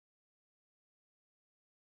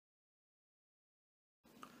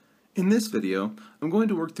In this video, I'm going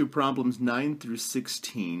to work through problems 9 through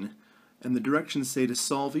 16, and the directions say to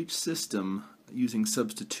solve each system using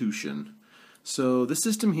substitution. So the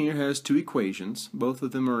system here has two equations. Both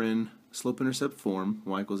of them are in slope-intercept form,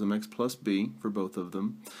 y equals mx plus b for both of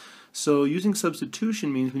them. So using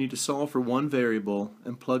substitution means we need to solve for one variable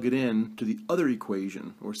and plug it in to the other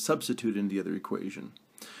equation, or substitute in the other equation.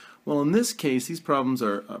 Well, in this case, these problems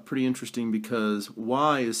are pretty interesting because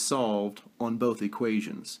y is solved on both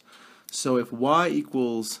equations. So if y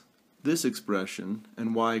equals this expression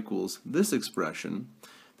and y equals this expression,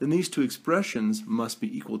 then these two expressions must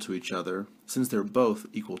be equal to each other since they're both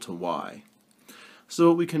equal to y. So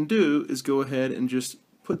what we can do is go ahead and just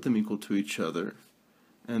put them equal to each other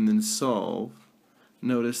and then solve.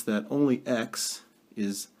 Notice that only x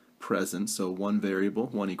is present, so one variable,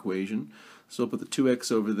 one equation. So I'll put the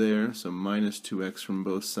 2x over there, so minus 2x from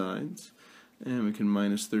both sides. And we can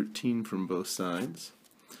minus 13 from both sides.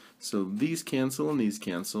 So these cancel and these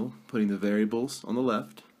cancel, putting the variables on the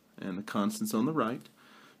left and the constants on the right.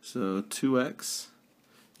 So 2x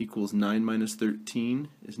equals 9 minus 13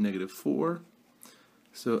 is negative 4.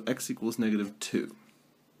 So x equals negative 2.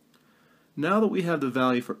 Now that we have the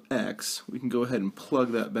value for x, we can go ahead and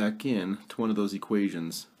plug that back in to one of those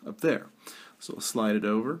equations up there. So I'll slide it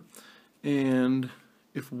over. And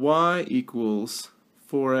if y equals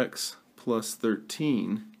 4x plus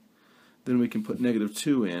 13, then we can put negative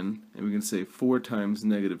 2 in, and we can say 4 times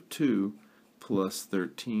negative 2 plus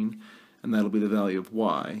 13, and that'll be the value of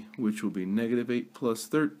y, which will be negative 8 plus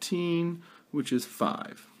 13, which is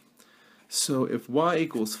 5. So if y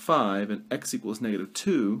equals 5 and x equals negative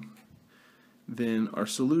 2, then our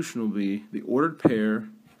solution will be the ordered pair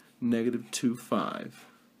negative 2, 5.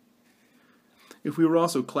 If we were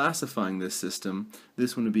also classifying this system,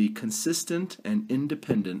 this one would be consistent and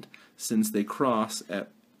independent since they cross at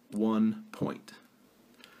one point.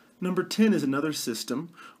 Number 10 is another system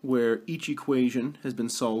where each equation has been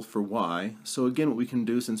solved for y. So again, what we can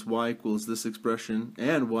do since y equals this expression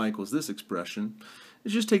and y equals this expression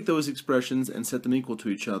is just take those expressions and set them equal to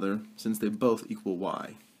each other since they both equal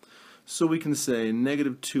y. So we can say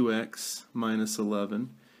negative 2x minus 11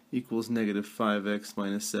 equals negative 5x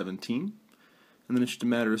minus 17. And then it's just a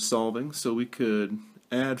matter of solving, so we could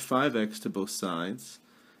add 5x to both sides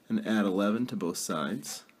and add 11 to both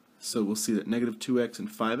sides. So we'll see that negative 2x and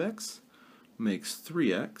 5x makes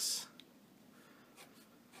 3x,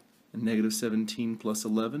 and negative 17 plus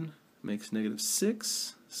 11 makes negative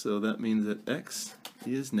 6, so that means that x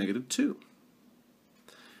is negative 2.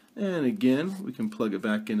 And again, we can plug it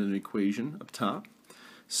back into an equation up top.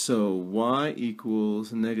 So y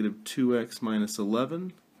equals negative 2x minus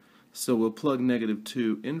 11. So we'll plug negative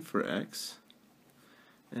 2 in for x,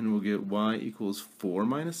 and we'll get y equals 4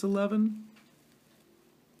 minus 11.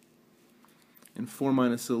 And 4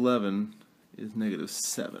 minus 11 is negative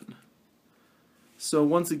 7. So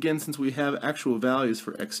once again, since we have actual values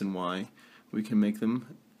for x and y, we can make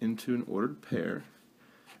them into an ordered pair.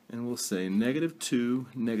 And we'll say negative 2,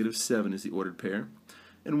 negative 7 is the ordered pair.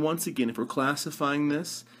 And once again, if we're classifying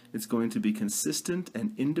this, it's going to be consistent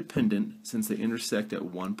and independent since they intersect at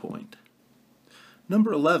one point.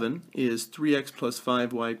 Number 11 is 3x plus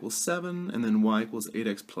 5y equals 7, and then y equals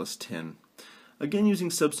 8x plus 10. Again,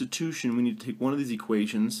 using substitution, we need to take one of these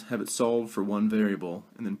equations, have it solved for one variable,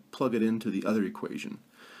 and then plug it into the other equation.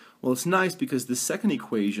 Well, it's nice because the second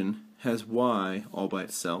equation has y all by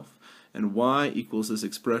itself, and y equals this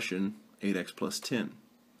expression, 8x plus 10.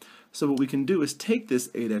 So what we can do is take this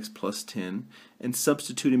 8x plus 10 and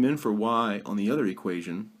substitute him in for y on the other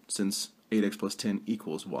equation, since 8x plus 10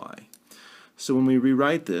 equals y. So when we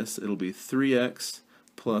rewrite this, it'll be 3x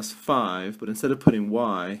plus 5, but instead of putting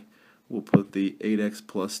y, we'll put the 8x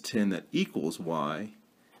plus 10 that equals y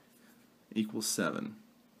equals 7.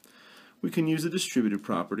 We can use the distributive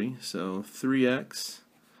property, so 3x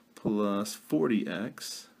plus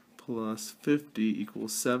 40x plus 50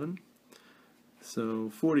 equals 7.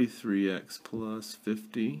 So 43x plus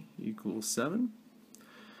 50 equals 7.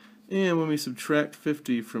 And when we subtract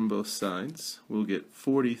 50 from both sides, we'll get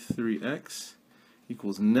 43x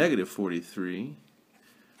equals negative 43,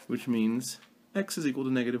 which means x is equal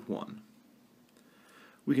to negative 1.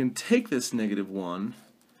 We can take this negative 1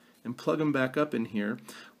 and plug them back up in here.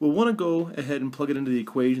 We'll want to go ahead and plug it into the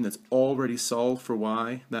equation that's already solved for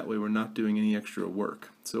y. That way we're not doing any extra work.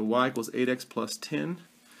 So y equals 8x plus 10.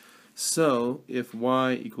 So if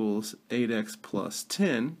y equals 8x plus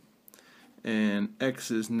 10 and x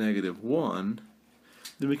is negative 1,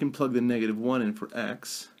 then we can plug the negative 1 in for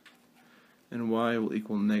x, and y will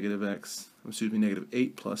equal negative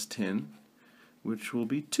 8 plus 10, which will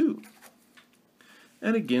be 2.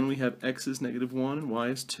 And again, we have x is -1 and y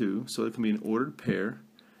is 2, so it can be an ordered pair,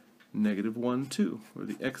 -1, 2, where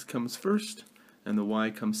the x comes first and the y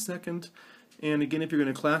comes second. And again, if you're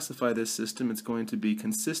going to classify this system, it's going to be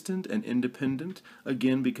consistent and independent,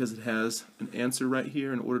 again, because it has an answer right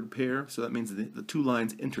here, an ordered pair, so that means the two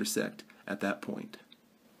lines intersect at that point.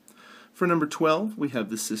 For number 12, we have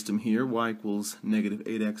this system here, y equals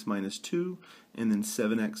 -8x minus 2, and then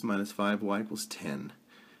 7x minus 5y equals 10.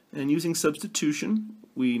 And using substitution,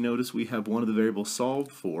 we notice we have one of the variables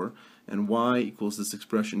solved for, and y equals this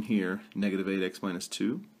expression here, -8x minus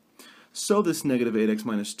 2. So this -8x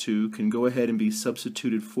minus 2 can go ahead and be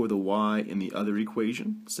substituted for the y in the other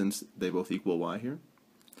equation, since they both equal y here.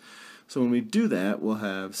 So when we do that, we'll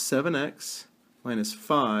have 7x minus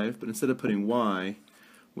 5, but instead of putting y,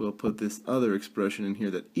 we'll put this other expression in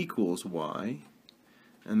here that equals y,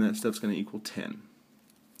 and that stuff's going to equal 10.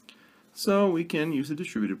 So we can use the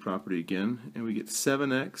distributive property again, and we get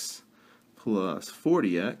 7x plus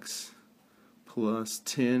 40x plus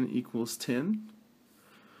 10 equals 10.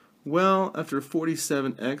 Well, after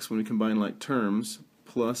 47x, when we combine like terms,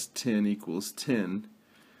 plus 10 equals 10,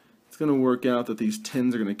 it's going to work out that these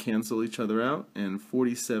 10s are going to cancel each other out, and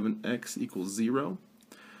 47x equals 0,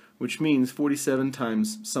 which means 47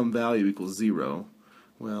 times some value equals 0.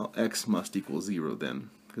 Well, x must equal 0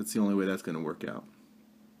 then, because it's the only way that's going to work out.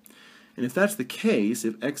 And if that's the case,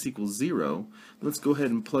 if x equals 0, let's go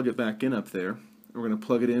ahead and plug it back in up there. We're going to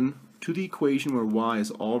plug it in to the equation where y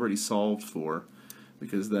is already solved for,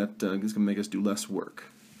 because that is going to make us do less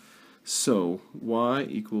work. So y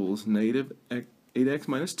equals -8x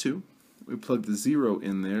minus 2. We plug the 0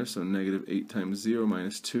 in there, so -8 times 0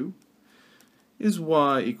 minus 2 is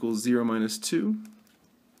y equals 0 minus 2.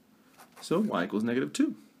 So y equals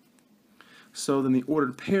 -2. So then the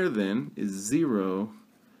ordered pair then is 0,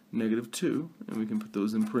 -2, and we can put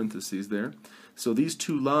those in parentheses there. So these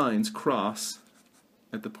two lines cross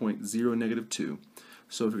at the point 0, -2.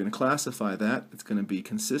 So if we're going to classify that, it's going to be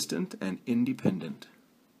consistent and independent.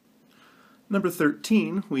 Number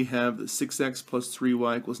 13, we have that 6x plus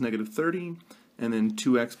 3y equals -30, and then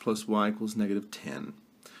 2x plus y equals -10.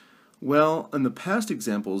 Well, in the past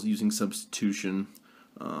examples using substitution,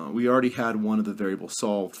 we already had one of the variables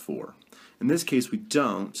solved for. In this case we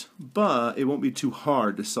don't, but it won't be too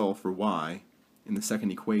hard to solve for y in the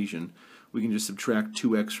second equation. We can just subtract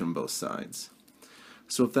 2x from both sides.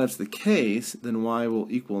 So if that's the case, then y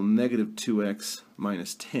will equal -2x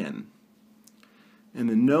minus 10. And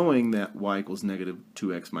then knowing that y equals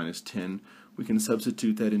 -2x minus 10, we can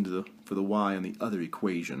substitute that for the y on the other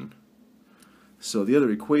equation. So the other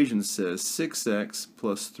equation says 6x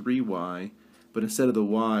plus 3y, but instead of the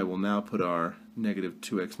y, we'll now put our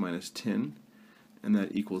 -2x minus 10, and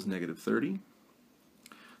that equals -30.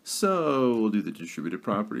 So we'll do the distributive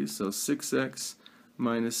properties. So 6x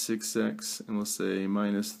minus 6x, and we'll say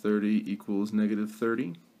minus 30 equals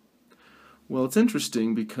 -30. Well, it's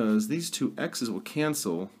interesting because these two x's will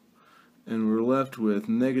cancel, and we're left with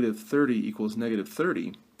 -30 equals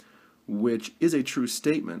 -30, which is a true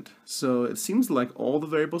statement. So it seems like all the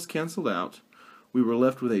variables canceled out. We were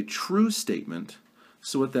left with a true statement.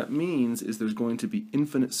 So what that means is there's going to be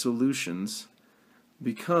infinite solutions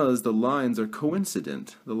because the lines are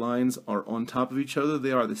coincident. The lines are on top of each other.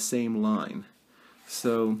 They are the same line.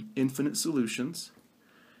 So infinite solutions.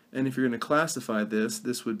 And if you're going to classify this,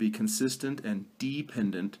 this would be consistent and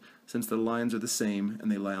dependent since the lines are the same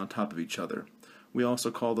and they lie on top of each other. We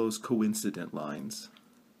also call those coincident lines.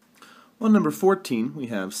 On number 14, we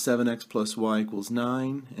have 7x plus y equals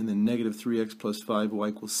 9, and then -3x plus 5y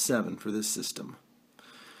equals 7 for this system.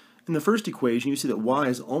 In the first equation, you see that y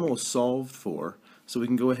is almost solved for, so we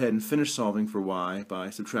can go ahead and finish solving for y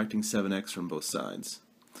by subtracting 7x from both sides.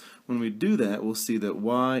 When we do that, we'll see that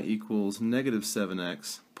y equals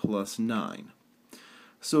 -7x plus 9.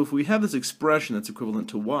 So if we have this expression that's equivalent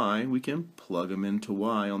to y, we can plug them into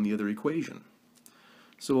y on the other equation.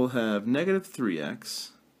 So we'll have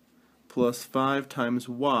 -3x plus 5 times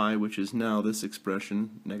y, which is now this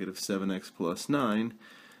expression, -7x plus 9,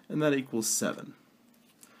 and that equals 7.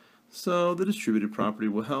 So the distributive property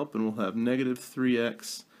will help, and we'll have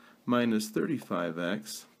 -3x minus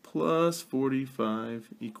 35x plus 45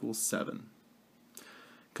 equals 7.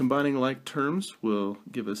 Combining like terms will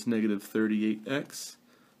give us -38x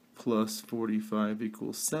plus 45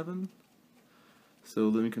 equals 7.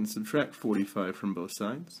 So then we can subtract 45 from both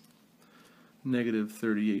sides.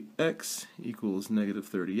 -38x equals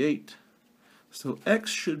 -38. So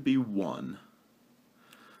x should be 1.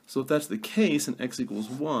 So if that's the case and x equals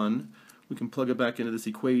 1, we can plug it back into this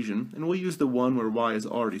equation, and we'll use the one where y is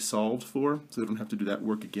already solved for, so we don't have to do that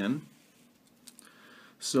work again.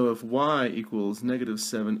 So if y equals negative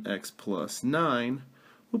 7x plus 9,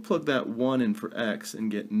 we'll plug that 1 in for x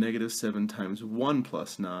and get negative 7 times 1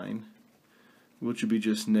 plus 9, which would be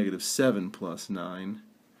just negative 7 plus 9,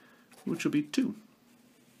 which will be 2.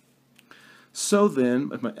 So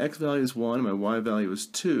then, if my x value is 1 and my y value is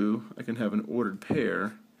 2, I can have an ordered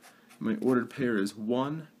pair. My ordered pair is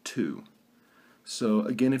 1, 2. So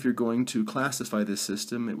again, if you're going to classify this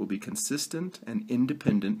system, it will be consistent and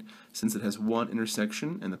independent since it has one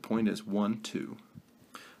intersection and the point is 1, 2.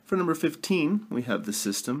 For number 15, we have the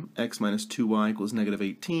system x minus 2y equals negative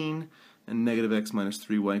 18 and negative x minus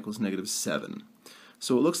 3y equals negative 7.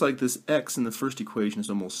 So it looks like this x in the first equation is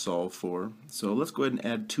almost solved for. So let's go ahead and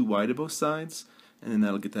add 2y to both sides, and then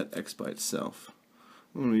that'll get that x by itself.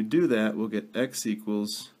 When we do that, we'll get x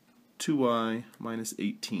equals 2y minus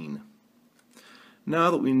 18.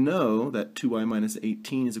 Now that we know that 2y minus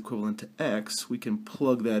 18 is equivalent to x, we can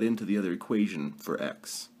plug that into the other equation for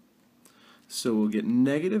x. So we'll get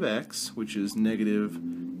negative x, which is negative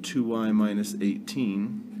 2y minus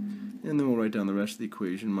 18, and then we'll write down the rest of the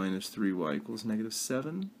equation, minus 3y equals negative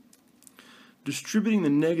 7. Distributing the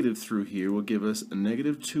negative through here will give us a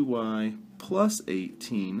negative 2y plus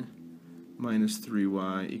 18 minus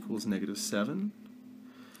 3y equals negative 7.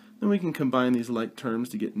 Then we can combine these like terms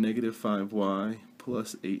to get negative 5y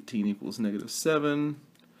plus 18 equals negative 7.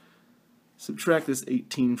 Subtract this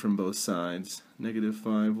 18 from both sides. Negative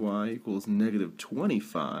 5y equals negative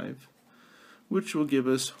 25, which will give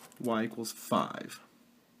us y equals 5.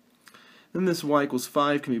 Then this y equals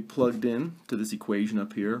 5 can be plugged in to this equation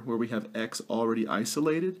up here where we have x already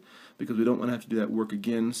isolated because we don't want to have to do that work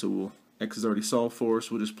again, so x is already solved for us,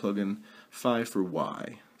 so we'll just plug in 5 for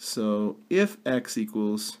y. So if x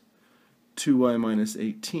equals 2y minus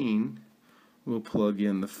 18, we'll plug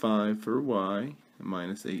in the 5 for y,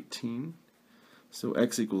 minus 18. So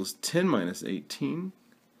x equals 10 minus 18.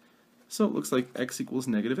 So it looks like x equals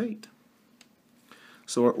negative 8.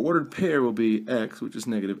 So our ordered pair will be x, which is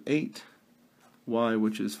negative 8, y,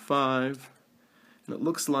 which is 5. And it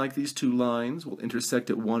looks like these two lines will intersect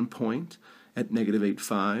at one point at negative 8,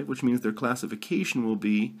 5, which means their classification will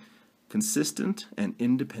be consistent and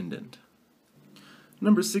independent.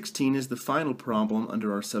 Number 16 is the final problem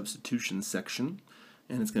under our substitution section,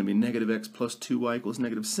 and it's going to be negative x plus 2y equals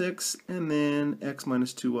negative 6, and then x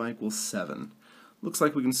minus 2y equals 7. Looks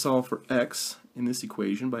like we can solve for x in this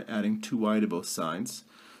equation by adding 2y to both sides.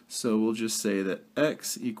 So we'll just say that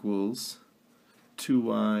x equals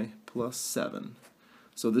 2y plus 7.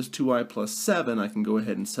 So this 2y plus 7 I can go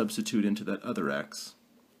ahead and substitute into that other x.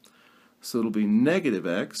 So it'll be negative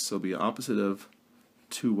x, so it'll be opposite of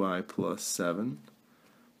 2y plus 7.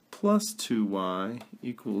 Plus 2y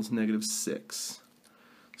equals negative 6.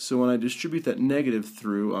 So when I distribute that negative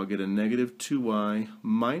through, I'll get a negative 2y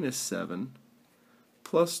minus 7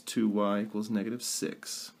 plus 2y equals negative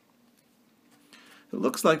 6. It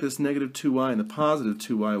looks like this negative 2y and the positive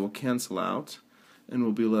 2y will cancel out, and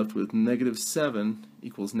we'll be left with negative 7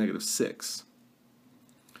 equals negative 6.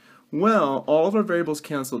 Well, all of our variables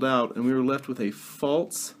canceled out, and we were left with a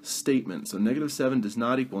false statement. So negative 7 does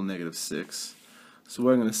not equal negative 6. So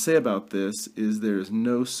what I'm going to say about this is there is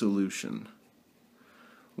no solution.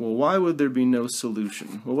 Well, why would there be no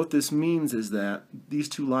solution? Well, what this means is that these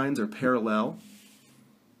two lines are parallel.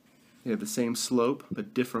 They have the same slope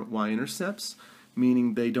but different y-intercepts,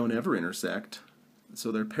 meaning they don't ever intersect. So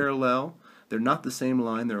they're parallel, they're not the same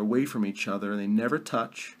line, they're away from each other, and they never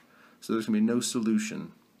touch, so there's going to be no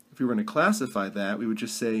solution. If we were going to classify that, we would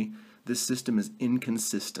just say this system is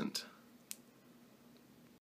inconsistent.